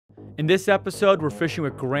In this episode, we're fishing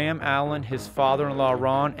with Graham Allen, his father-in-law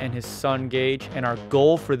Ron, and his son Gage, and our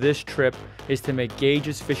goal for this trip is to make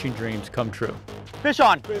Gage's fishing dreams come true. Fish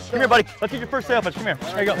on! Come here, buddy. Let's get your first sailfish. Come here.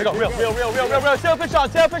 There you go. Reel. Sailfish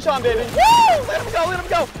on, baby. Woo! Let him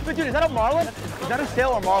go. But dude, is that a marlin? Is that a sail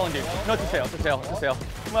or a marlin, dude? No, it's a sail.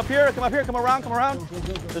 Come up here. Come around.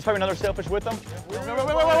 There's probably another sailfish with them.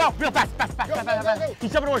 Real fast.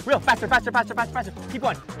 He's jumping over. Real faster. Keep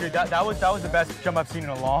going. Dude, that was the best jump I've seen in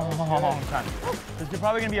a long time. There's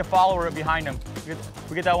probably gonna be a follower behind him.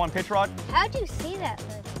 We get that one pitch rod. How'd you see that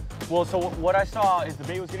fish? Well, so what I saw is the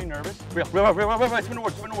bait was getting nervous. Reel. Spin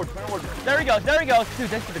towards. There he goes. Dude,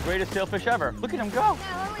 this is the greatest sailfish ever. Look at him go.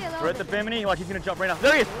 We're at the Bimini. Watch, he's gonna jump right now.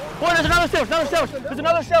 There he is. Boy, there's another sailfish. There's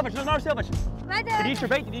another sailfish. Right there. Did he eat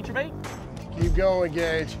your bait? Keep going,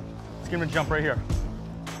 Gage. Let's get him to jump right here.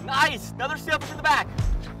 Nice. Another sailfish in the back.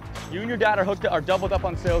 You and your dad are doubled up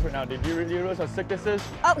on sails right now, dude. Do you realize how sick this is?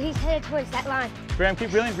 Oh, he's headed towards that line. Graham,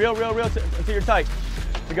 keep reeling. Reel until you're tight.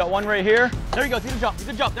 We got one right here. There he goes. He's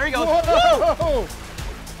gonna jump. There he goes. Whoa.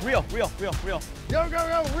 Reel. Go. Reel. It's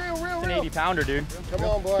an 80-pounder, dude. Come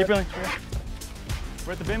on, boy. Keep reeling.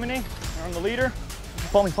 We're at the Bimini. We're on the leader.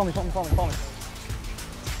 Follow me.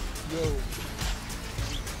 Yo.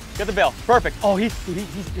 Get the bail. Perfect. Oh, he's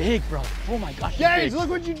big, bro. Oh my gosh. Gage, look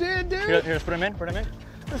what you did, dude. Here, let's put him in.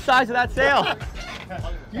 The size of that sail.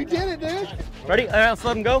 You did it, dude. Ready? All right, let's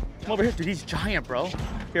let him go. Come over here. Dude, he's giant, bro.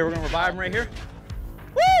 Here, we're gonna revive him right here.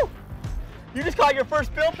 Woo! You just caught your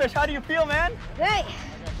first billfish. How do you feel, man? Great.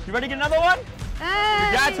 You ready to get another one?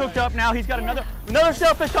 Your dad's hooked up now. He's got another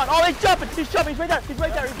sailfish on. Oh, he's jumping. He's right there.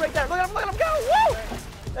 Look at him go. Woo!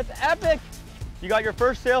 That's epic. You got your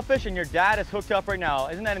first sailfish and your dad is hooked up right now.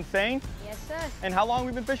 Isn't that insane? Yes, sir. And how long have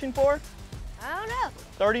we been fishing for? I don't know.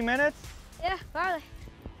 30 minutes? Yeah, probably.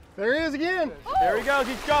 There he is again. Ooh. There he goes.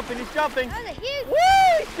 He's jumping. That was a huge. Woo!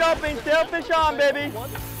 He's jumping. Sailfish on, baby.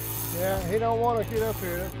 Yeah, he don't want to get up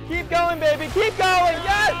here. Keep going, baby. Keep going.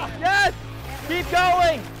 Yes. Keep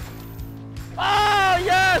going. Oh,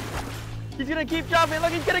 yes. He's going to keep jumping.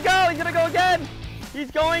 Look, he's going to go. He's going to go again. He's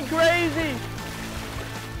going crazy.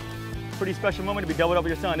 Pretty special moment to be doubled up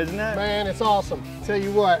with your son, isn't it? Man, it's awesome. Tell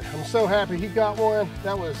you what, I'm so happy he got one.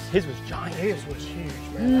 His was giant. His was huge,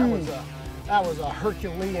 man. That was a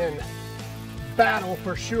Herculean battle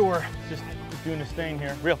for sure. Just doing his thing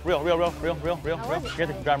here. Reel. You have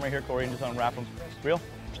to grab him right here, Corey, and just unwrap him. Reel.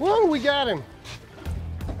 Whoa, we got him.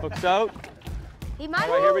 Hooks out. He might.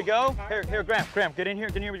 All right, here we go. Here, Graham, get in here.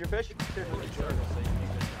 Get in here with your fish.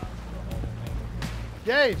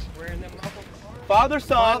 Gage.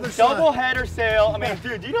 Father-son, double header sail. I mean,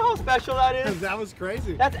 dude, do you know how special that is? That was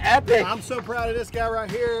crazy. That's epic. I'm so proud of this guy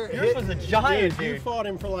right here. Yours was a giant, dude. You fought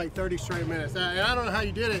him for like 30 straight minutes. And I don't know how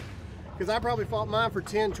you did it, because I probably fought mine for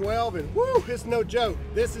 10, 12, and woo, it's no joke.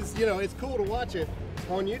 This is, it's cool to watch it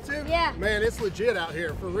on YouTube. Yeah. Man, it's legit out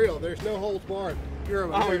here, for real. There's no holds barred.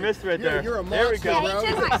 We missed right there. You're a monster, there we go. bro.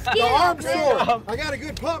 Yeah, he took my skin The arm's off. sore. I got a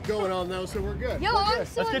good pump going on though, so we're good. Yo, I'm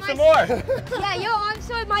sore. Let's get some more. Yeah, yo, I'm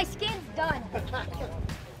sore. My skin's done.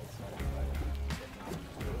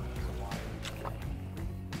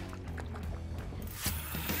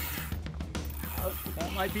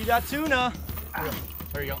 That might be that tuna.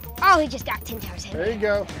 There you go. Oh, he just got 10 times hit. There you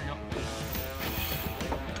go.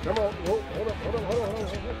 Come on. Whoa, hold on. All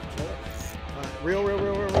right, reel.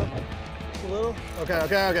 Just a little.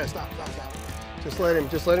 Okay. Stop. Just let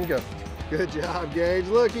him go. Good job, Gage.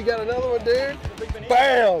 Look, you got another one, dude.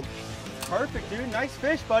 Bam! Perfect, dude. Nice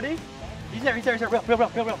fish, buddy. He's there. Reel. He's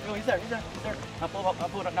there. Now pull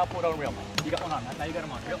it out and reel. You got one on. Now you got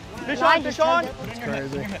him on. Reel. Fish on. Put it in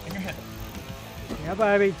your head. Yeah,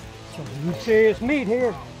 baby. Some serious meat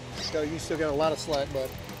here. So you still got a lot of slack, bud.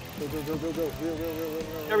 Go. Reel.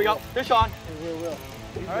 There we go. Fish on. Reel.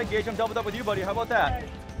 All right, Gage, I'm doubled up with you, buddy. How about that?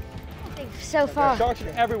 I think so far. Sharks are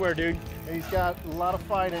everywhere, dude. He's got a lot of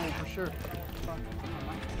fight in him for sure.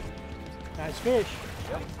 Nice fish.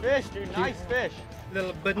 Fish, dude. Nice fish.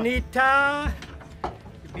 Little bonita.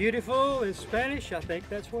 Beautiful in Spanish. I think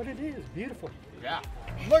that's what it is. Beautiful. Yeah.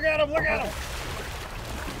 Look at him.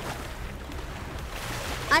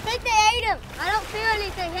 I think they ate him. I don't feel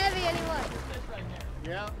anything heavy anymore.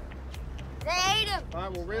 Yeah. They ate him. All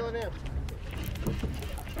right, we'll reel it in.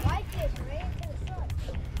 Whitefish ran to the sun.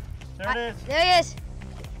 There it is. There he is.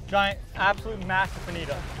 Giant, absolute massive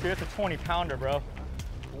bonita. Dude, it's a 20-pounder, bro.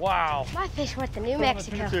 Wow. My fish went to New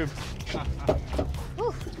Mexico.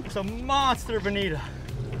 Whew. It's a monster bonita.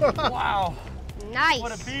 Wow. Nice.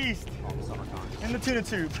 What a beast. In the tuna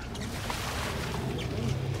tube.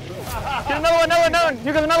 Get another one.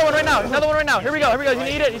 Here goes another one right now. Here we go.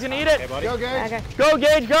 He's gonna eat it. Go, Gage. Okay. Go,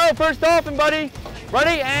 Gage, go. First dolphin, buddy.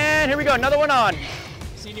 Ready, and here we go, another one on.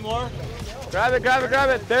 See any more? Grab it, grab it, grab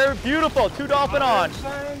it. They're beautiful, 2 dolphin on.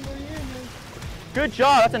 Good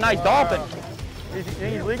job, that's a nice dolphin. You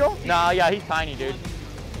think he's legal? No, yeah, he's tiny, dude.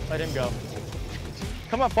 Let him go.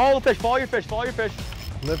 Come on, follow the fish, follow your fish, follow your fish.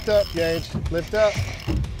 Lift up, Gage. Lift up.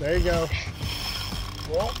 There you go.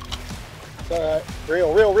 Well, it's all right.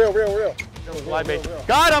 Reel, reel, reel, reel, reel. Live bait.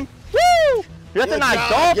 Got him! Woo! That's a nice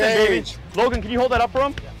dolphin, baby. Gage. Logan, can you hold that up for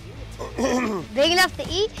him? Big enough to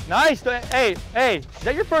eat? Nice. Hey, is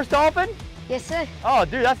that your first dolphin? Yes, sir. Oh,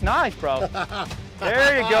 dude, that's nice, bro.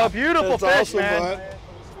 There you go. Beautiful That's fish, awesome, man.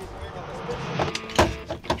 bud.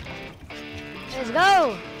 Let's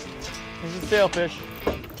go. This is a sailfish.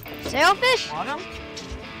 Sailfish? Want him?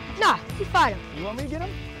 Nah, you fight him. You want me to get him?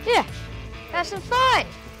 Yeah, have some fun.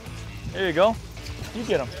 There you go. You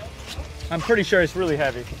get him. I'm pretty sure it's really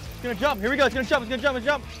heavy. It's gonna jump. Here we go. It's gonna jump. It's gonna jump. It's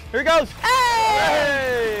gonna jump. Here it goes. Hey!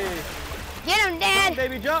 Hey! Get him, Dad.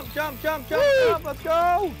 Baby, jump, jump, jump, jump, jump. Let's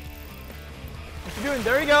go. What's he doing?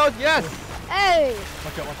 There he goes. Yes. Hey!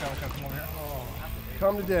 Watch out, watch out, watch out. Come over here. Oh.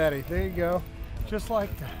 Come to Daddy. There you go. Just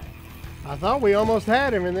like that. I thought we almost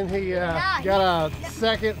had him, and then he got a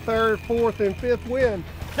second, third, fourth, and fifth win.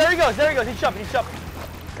 There he goes. There he goes. He's jumping. He's jumping.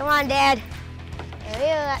 Come on, Dad. Reel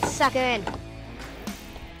that sucker in.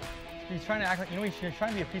 He's trying to act like, you know, he's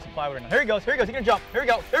trying to be a piece of plywood right now. Here he goes. Here he goes. He's gonna jump. Here we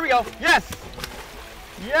go. Here we go. Yes.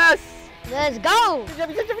 Yes. Let's go. Watch out,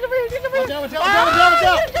 watch out, watch out, watch out.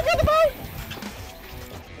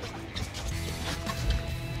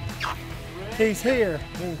 He's here.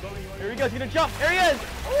 Here he goes. He's gonna jump. Here he is.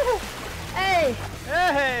 Hey.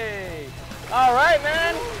 Hey. All right,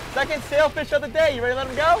 man. Second sailfish of the day. You ready to let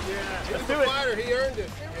him go? Yeah, let's do it. Fighter. He earned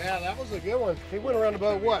it. Yeah, that was a good one. He went around the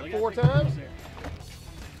boat, what, 4 times?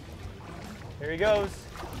 Here he goes.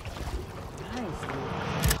 Nice.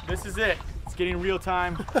 This is it. It's getting real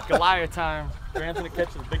time. Goliath time. Graham's gonna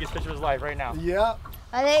catch the biggest fish of his life right now. Yep.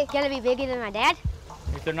 Are they gonna be bigger than my dad?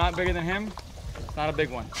 If they're not bigger than him, it's not a big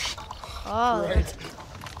one. Oh. Right.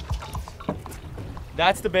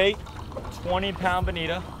 That's the bait. 20-pound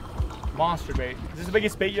bonita. Monster bait. Is this the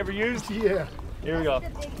biggest bait you ever used? Yeah. Here we go.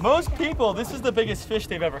 Most people, this is the biggest fish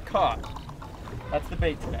they've ever caught. That's the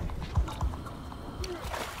bait today.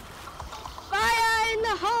 Fire in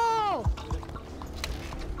the hole!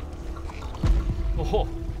 Oh,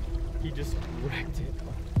 he just wrecked it.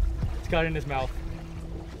 It's got it in his mouth.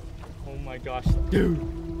 Oh my gosh, dude.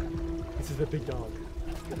 This is the big dog.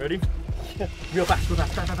 Ready? Real fast, real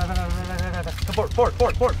fast. Come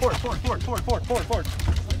forward.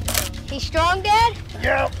 He's strong, Dad?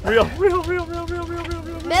 Yeah. Real.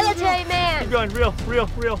 Military man. Keep going, real.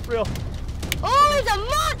 Oh, he's a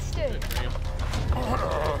monster!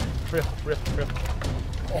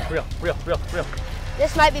 Real.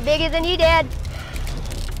 This might be bigger than you, Dad.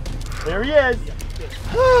 There he is.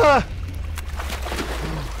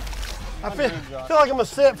 I feel like I'm gonna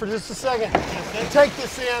sit for just a second. Take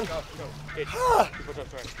this in.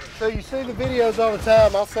 So you see the videos all the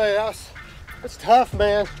time. I'll say that's tough,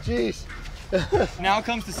 man. Jeez. Now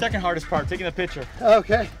comes the second hardest part, taking the picture.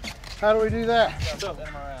 Okay. How do we do that?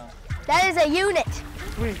 That is a unit.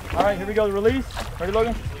 Sweet. All right, here we go. The release. Ready,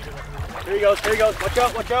 Logan? Here he goes.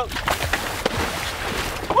 Watch out.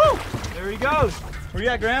 Woo! There he goes. Where you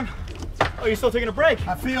at, Graham? Oh, you're still taking a break.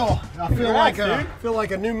 I feel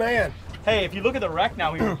like a new man. Hey, if you look at the wreck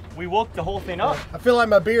now, we woke the whole thing up. I feel like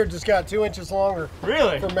my beard just got 2 inches longer.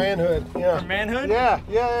 Really? For manhood. Yeah. For manhood? Yeah.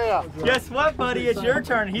 Guess what, buddy? It's your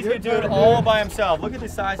turn. He's gonna do it all by himself. Look at the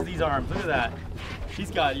size of these arms. Look at that.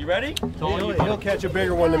 He's got it. You ready? He'll catch a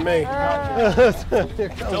bigger one than me.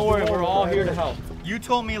 Don't worry, we're all here to help. You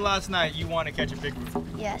told me last night you want to catch a big grouper.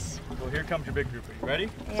 Yes. Well, here comes your big grouper. You ready?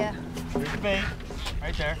 Yeah. Here's the bait.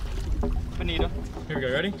 Right there. Bonita. Here we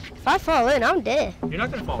go. Ready? If I fall in, I'm dead. You're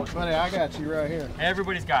not gonna fall in. Buddy, I got you right here.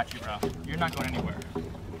 Everybody's got you, bro. You're not going anywhere.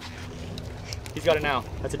 He's got it now.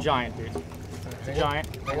 That's a giant, dude. It's a giant.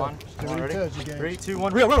 Hold on. Come on, ready? 3, 2,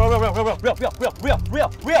 1. Reel. Faster.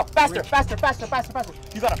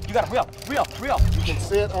 You got him. Reel.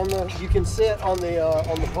 You can sit on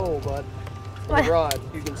the pole, bud. On the rod.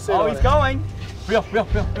 You can sit on it. He's going. Reel.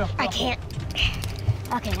 I can't.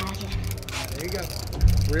 Okay, now I can. There you go.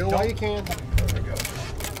 Reel while you can. There we go.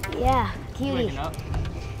 Yeah, You kiwi. waking up?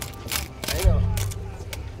 Hang on.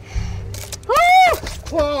 Woo!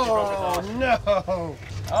 Whoa, no.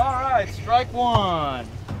 All right, strike one.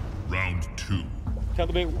 Round 2. Tell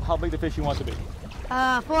the big, how big the fish you want to be.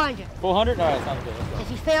 400. 400? All right, sounds good. Let's go.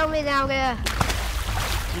 If you fail me, then I'm gonna...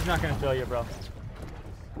 He's not gonna fail you, bro.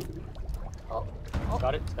 Oh.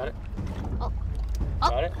 Got it. Oh.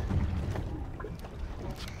 Got it.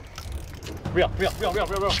 Reel. Pull the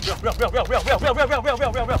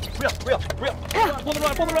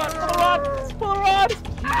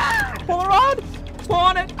rod. Pull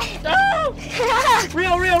on it. Oh!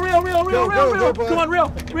 Reel. Come on,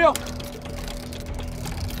 reel.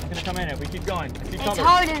 It's gonna come in if we keep going. It's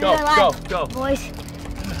hard in real life, go, boys.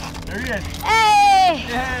 There he is.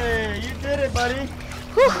 Hey, you did it, buddy.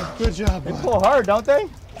 Good job, They bud. pull hard, don't they?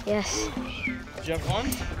 Yes. Did you have fun?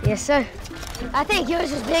 Yes, sir. I think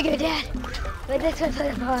yours is bigger, Dad. But this one's for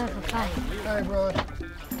the fight. Hey, brother.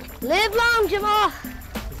 Live long, Jamal.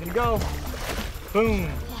 He's gonna go.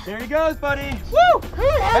 Boom. There he goes, buddy. Woo! Ooh,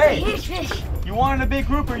 that was Hey. a huge fish. You wanted a big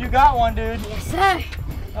grouper, you got one, dude. Yes, sir.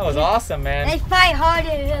 That was awesome, man. They fight hard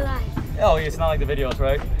in real life. Oh, it's not like the videos,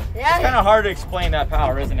 right? Yeah. It's kind of hard to explain that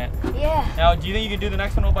power, isn't it? Yeah. Now, do you think you can do the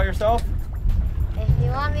next one all by yourself? If you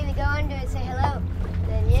want me to go under and say hello,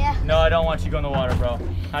 then yeah. No, I don't want you to go in the water, bro.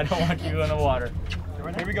 I don't want you to go in the water.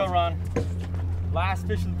 Here we go, Ron. Last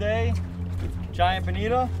fish of the day, giant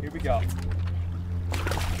bonita. Here we go.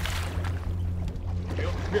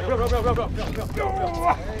 There you go.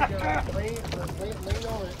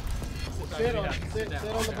 Lean on it. Sit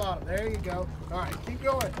on the bottom. There you go. All right, keep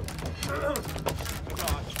going. Oh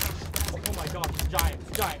my gosh, it's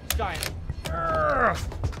giant.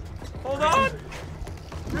 Hold on.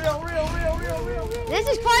 Reel. This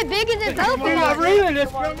is probably bigger than both of I'm us. reeling this.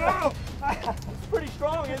 Come on. It's pretty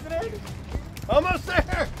strong, isn't it? Almost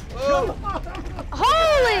there. Oh.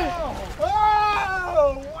 Holy! Oh,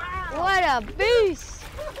 wow. What a beast!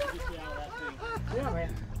 Yeah,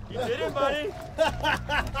 man. You did it, buddy.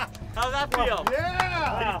 How's that feel?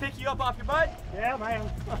 Yeah. Did he pick you up off your butt? Yeah, man.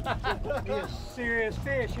 Be a serious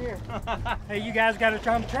fish here. Hey, you guys got to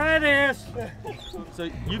come try this. So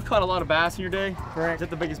you've caught a lot of bass in your day? Correct. Is that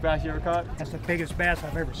the biggest bass you ever caught? That's the biggest bass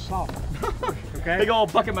I've ever saw. Okay? Big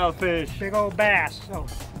old bucket mouth fish. Big old bass. So,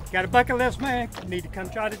 got a bucket list, man. You need to come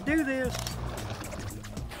try to do this.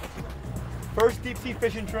 First deep sea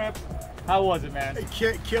fishing trip. How was it, man?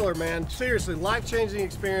 Killer, man. Seriously, life-changing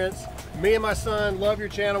experience. Me and my son love your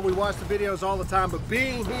channel. We watch the videos all the time, but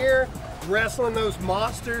being here, wrestling those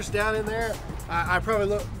monsters down in there, I probably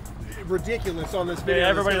look ridiculous on this video. Yeah,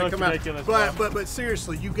 everybody that's looks gonna ridiculous, but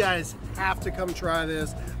seriously, you guys have to come try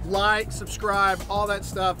this. Like, subscribe, all that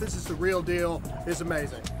stuff. This is the real deal. It's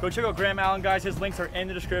amazing. Go check out Graham Allen, guys. His links are in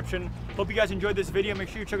the description. Hope you guys enjoyed this video. Make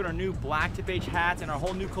sure you check out our new Black Tip H hats and our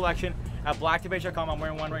whole new collection at blacktiph.com. I'm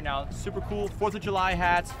wearing one right now. Super cool 4th of July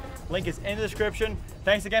hats. Link is in the description.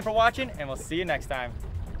 Thanks again for watching, and we'll see you next time.